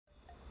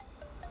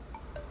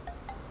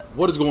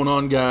What is going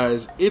on,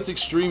 guys? It's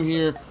Extreme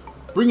here,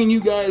 bringing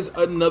you guys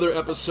another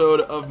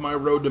episode of my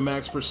Road to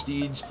Max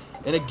Prestige.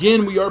 And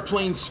again, we are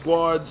playing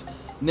squads.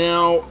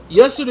 Now,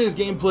 yesterday's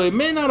gameplay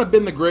may not have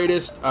been the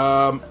greatest.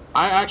 I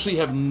actually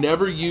have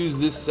never used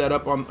this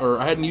setup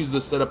I hadn't used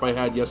this setup I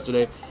had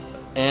yesterday.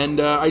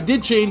 And I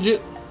did change it.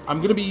 I'm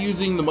going to be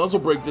using the muzzle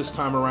brake this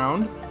time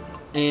around.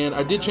 And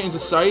I did change the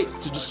sight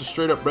to just a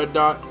straight up red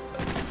dot.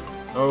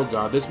 Oh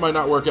god, this might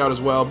not work out as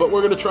well, but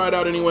we're going to try it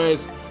out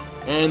anyways.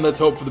 And let's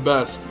hope for the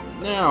best.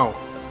 Now,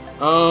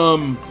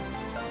 I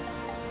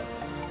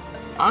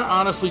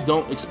honestly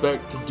don't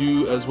expect to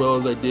do as well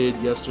as I did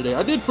yesterday.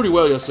 I did pretty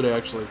well yesterday,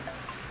 actually.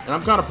 And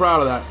I'm kind of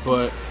proud of that,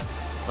 but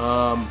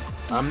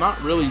I'm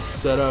not really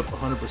set up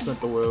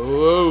 100% the way.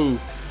 Whoa.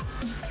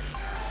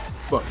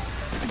 Fuck.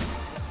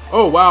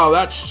 Oh, wow,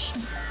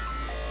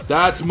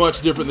 that's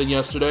much different than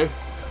yesterday.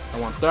 I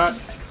want that.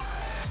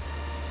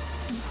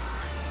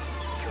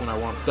 And I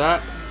want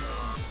that.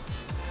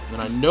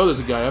 And I know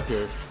there's a guy up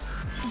here.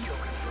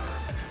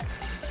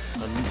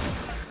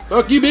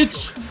 Fuck you,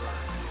 bitch!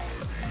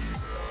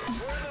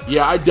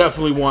 Yeah, I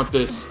definitely want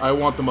this. I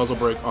want the muzzle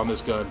brake on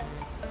this gun.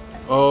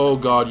 Oh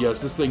god,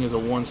 yes, this thing is a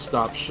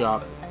one-stop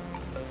shop.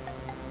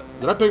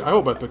 Did I pick? I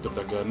hope I picked up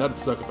that gun. That'd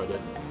suck if I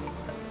didn't.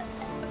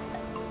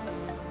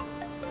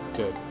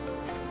 Okay.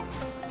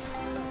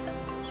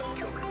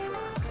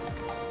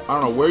 I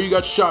don't know where you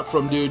got shot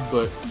from, dude,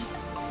 but...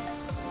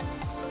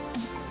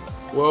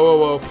 Whoa,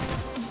 whoa, whoa.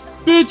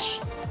 Bitch!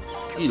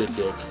 Eat a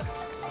dick.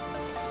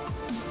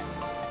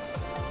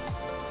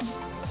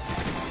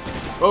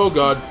 Oh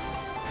god.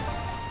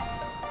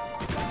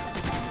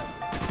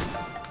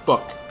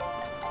 Fuck.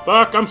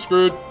 Fuck, I'm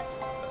screwed.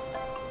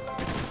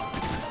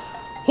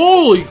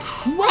 Holy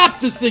crap,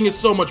 this thing is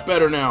so much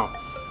better now.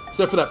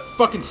 Except for that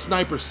fucking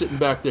sniper sitting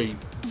back there, you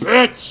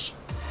bitch!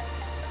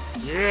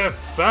 Yeah,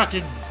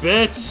 fucking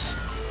bitch!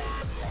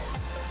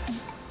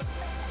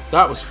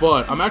 That was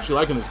fun. I'm actually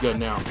liking this gun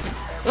now.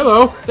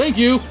 Hello, thank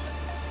you!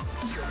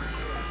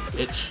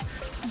 Bitch.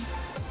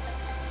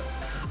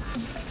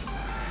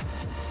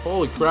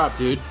 Holy crap,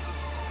 dude.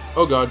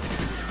 Oh god.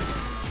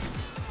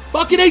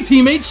 Fucking A,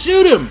 teammate,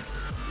 shoot him!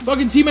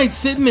 Fucking teammate's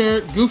sitting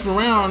there, goofing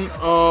around.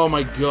 Oh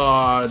my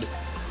god.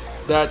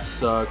 That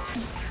sucked.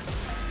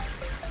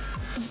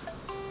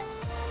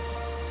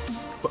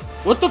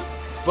 What the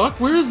fuck?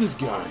 Where is this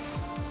guy?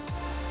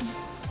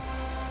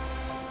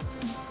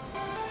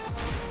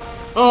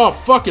 Oh,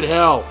 fucking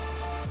hell.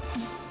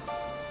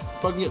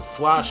 Fucking get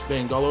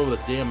flashbanged all over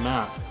the damn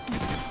map.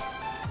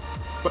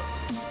 But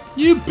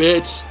you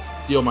bitch.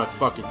 Steal my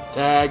fucking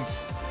tags.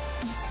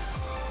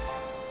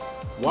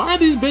 Why are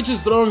these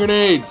bitches throwing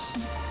grenades?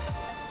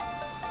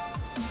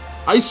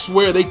 I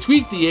swear, they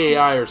tweaked the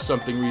AI or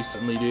something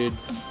recently, dude.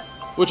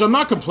 Which I'm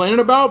not complaining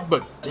about,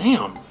 but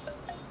damn.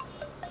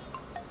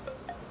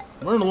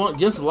 I'm running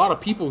against a lot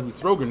of people who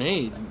throw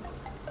grenades.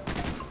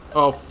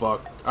 Oh,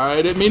 fuck.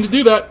 I didn't mean to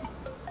do that.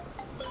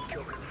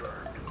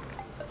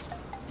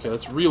 Okay,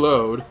 let's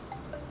reload.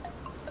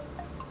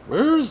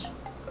 Where's...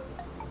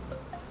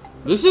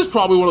 This is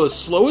probably one of the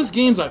slowest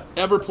games I've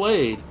ever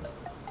played.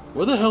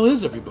 Where the hell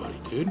is everybody,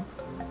 dude?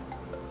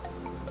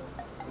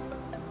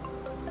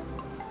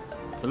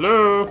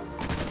 Hello?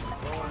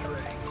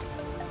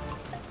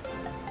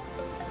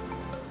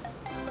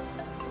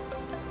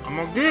 I'm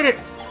gonna get it.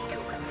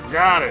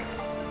 Got it.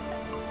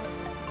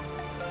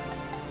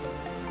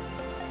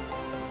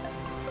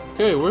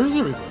 Okay, where's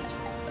everybody?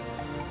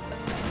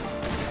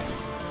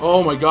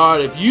 Oh my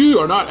god, if you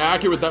are not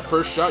accurate with that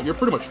first shot, you're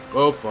pretty much...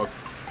 Oh, fuck.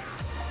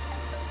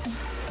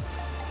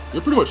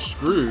 You're pretty much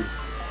screwed.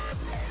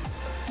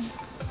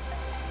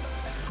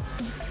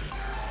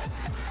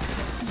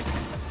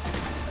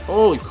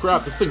 Holy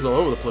crap, this thing's all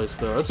over the place,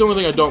 though. That's the only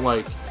thing I don't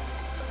like.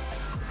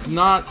 It's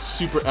not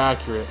super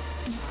accurate.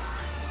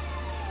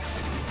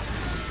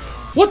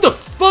 What the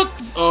fuck?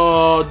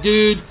 Oh,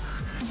 dude.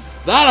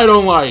 That I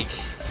don't like.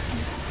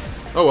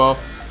 Oh, well.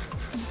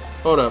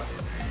 Hold up.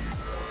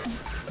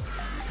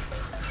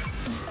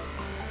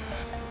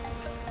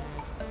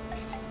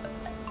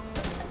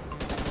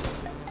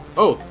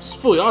 Oh, it's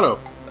fully auto.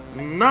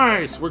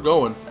 Nice, we're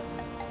going.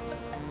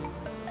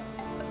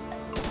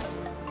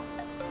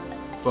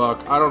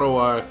 Fuck, I don't know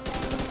why.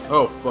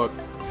 Oh, fuck.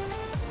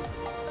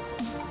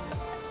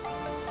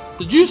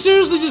 Did you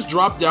seriously just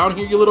drop down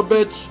here, you little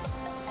bitch?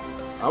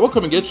 I will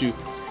come and get you.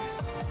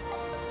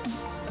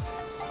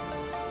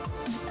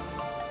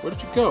 Where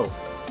did you go?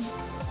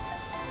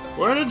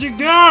 Where did you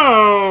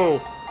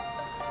go?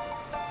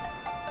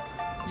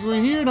 You were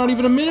here not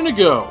even a minute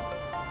ago.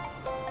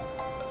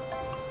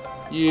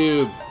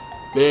 You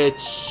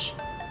bitch.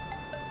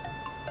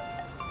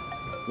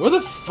 Where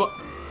the fuck?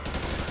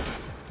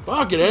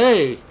 Fucking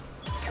A.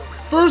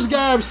 First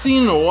guy I've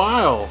seen in a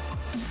while.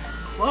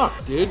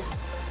 Fuck, dude.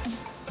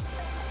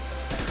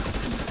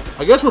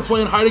 I guess we're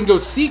playing hide and go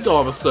seek all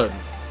of a sudden.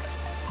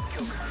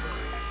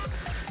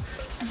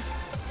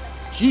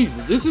 Jeez,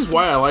 this is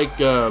why I like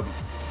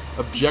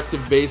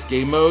objective-based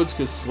game modes,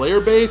 because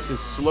Slayer-based is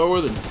slower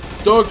than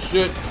dog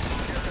shit.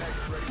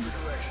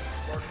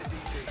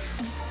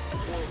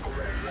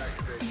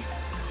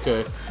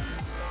 Okay.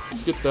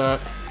 Let's get that.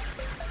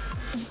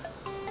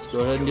 Let's go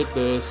ahead and get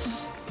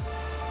this.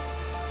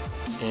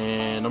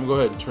 And I'm going to go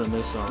ahead and turn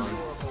this on.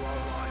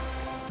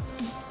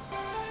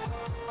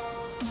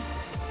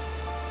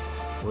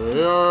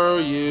 Where are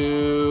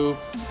you?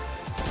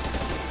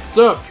 What's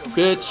up,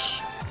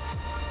 bitch?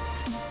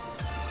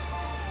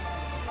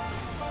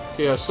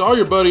 Okay, I saw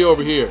your buddy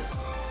over here.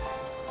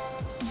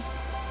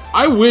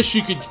 I wish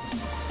you could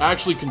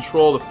actually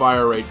control the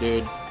fire rate,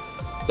 dude.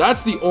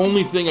 That's the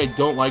only thing I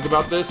don't like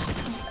about this.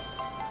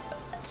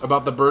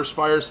 About the burst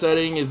fire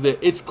setting is that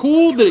it's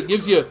cool that it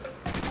gives you...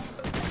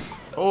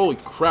 Holy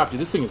crap, dude,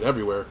 this thing is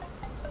everywhere.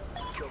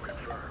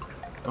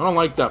 I don't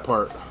like that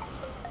part.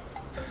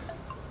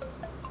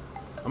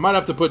 I might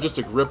have to put just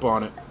a grip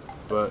on it,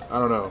 but I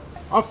don't know.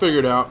 I'll figure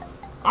it out.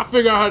 I'll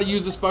figure out how to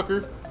use this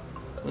fucker,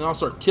 and I'll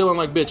start killing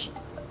like bitches.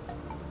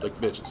 Like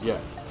bitches, yeah.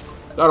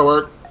 That'll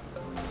work.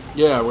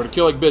 Yeah, we're gonna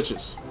kill like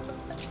bitches.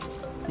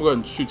 I'm gonna go ahead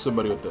and shoot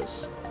somebody with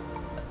this.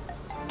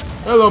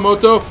 Hello,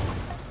 Moto.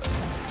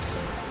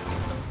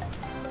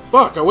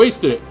 Fuck, I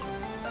wasted it.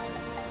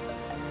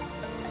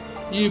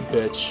 You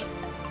bitch.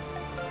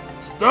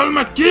 Stole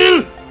my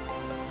kill!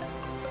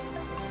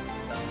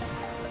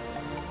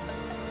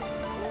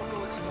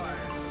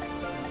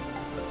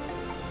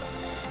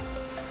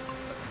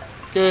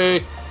 Okay,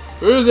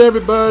 where's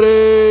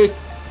everybody?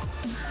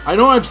 I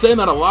know I'm saying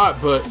that a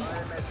lot, but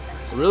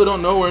I really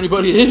don't know where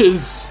anybody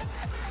is.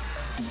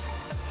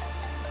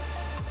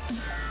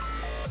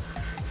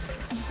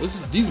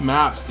 These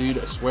maps, dude,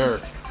 I swear.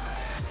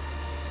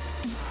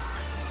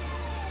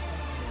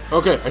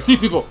 Okay, I see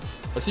people.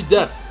 I see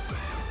death.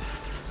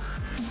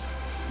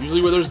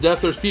 Usually where there's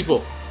death, there's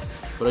people.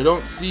 But I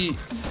don't see...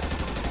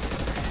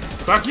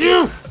 Fuck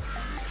you!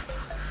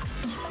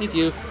 Thank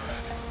you.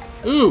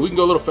 Ooh, we can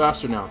go a little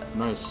faster now.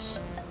 Nice.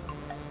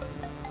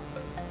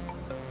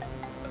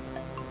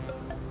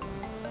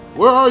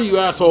 Where are you,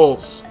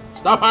 assholes?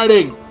 Stop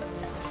hiding!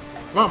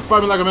 Come on,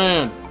 fight me like a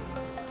man.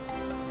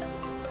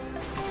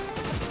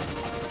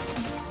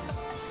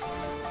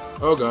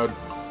 Oh, God.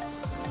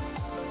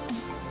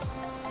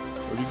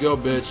 Where'd you go,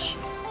 bitch?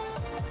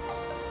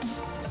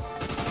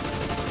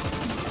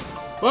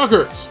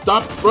 Fucker!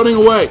 Stop running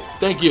away!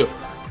 Thank you.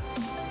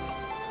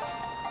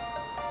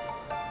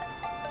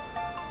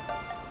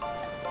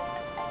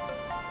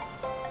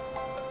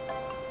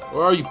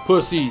 Where are you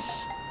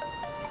pussies?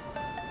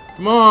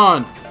 Come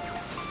on!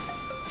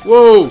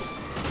 Whoa!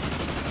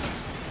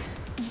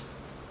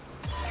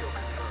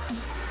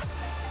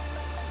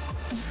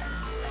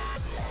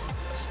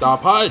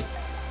 Stop hide!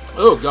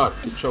 Oh god,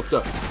 get choked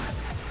up.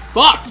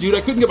 Fuck, dude, I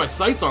couldn't get my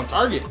sights on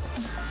target.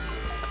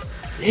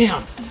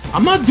 Damn,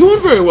 I'm not doing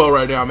very well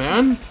right now,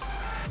 man.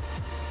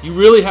 You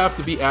really have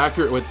to be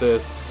accurate with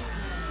this.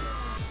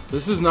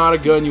 This is not a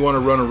gun you want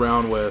to run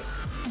around with.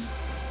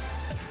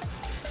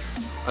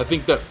 I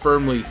think that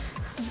firmly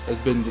has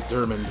been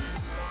determined.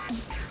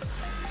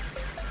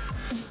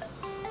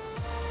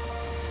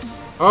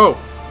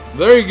 Oh,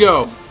 there you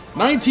go.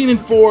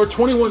 19-4,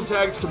 21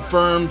 tags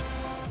confirmed.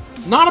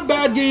 Not a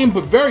bad game,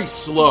 but very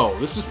slow.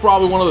 This is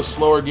probably one of the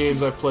slower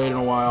games I've played in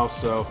a while,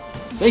 so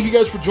thank you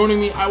guys for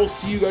joining me. I will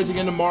see you guys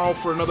again tomorrow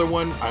for another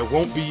one. I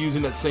won't be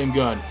using that same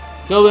gun.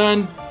 Till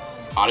then,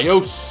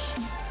 adios.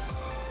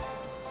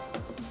 I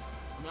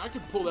mean, I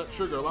could pull that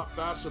trigger a lot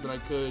faster than I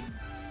could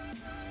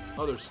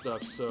other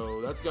stuff, so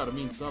that's got to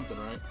mean something,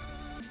 right?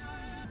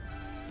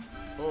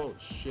 Oh,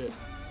 shit.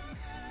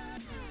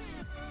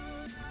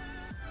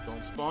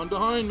 Don't spawn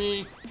behind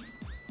me.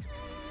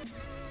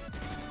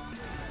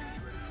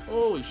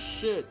 Holy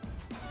shit.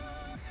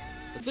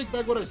 I take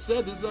back what I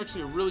said. This is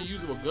actually a really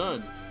usable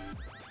gun.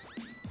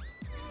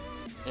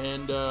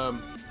 And,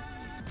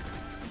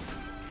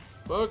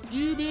 fuck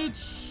you,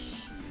 bitch.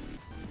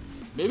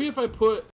 Maybe if I put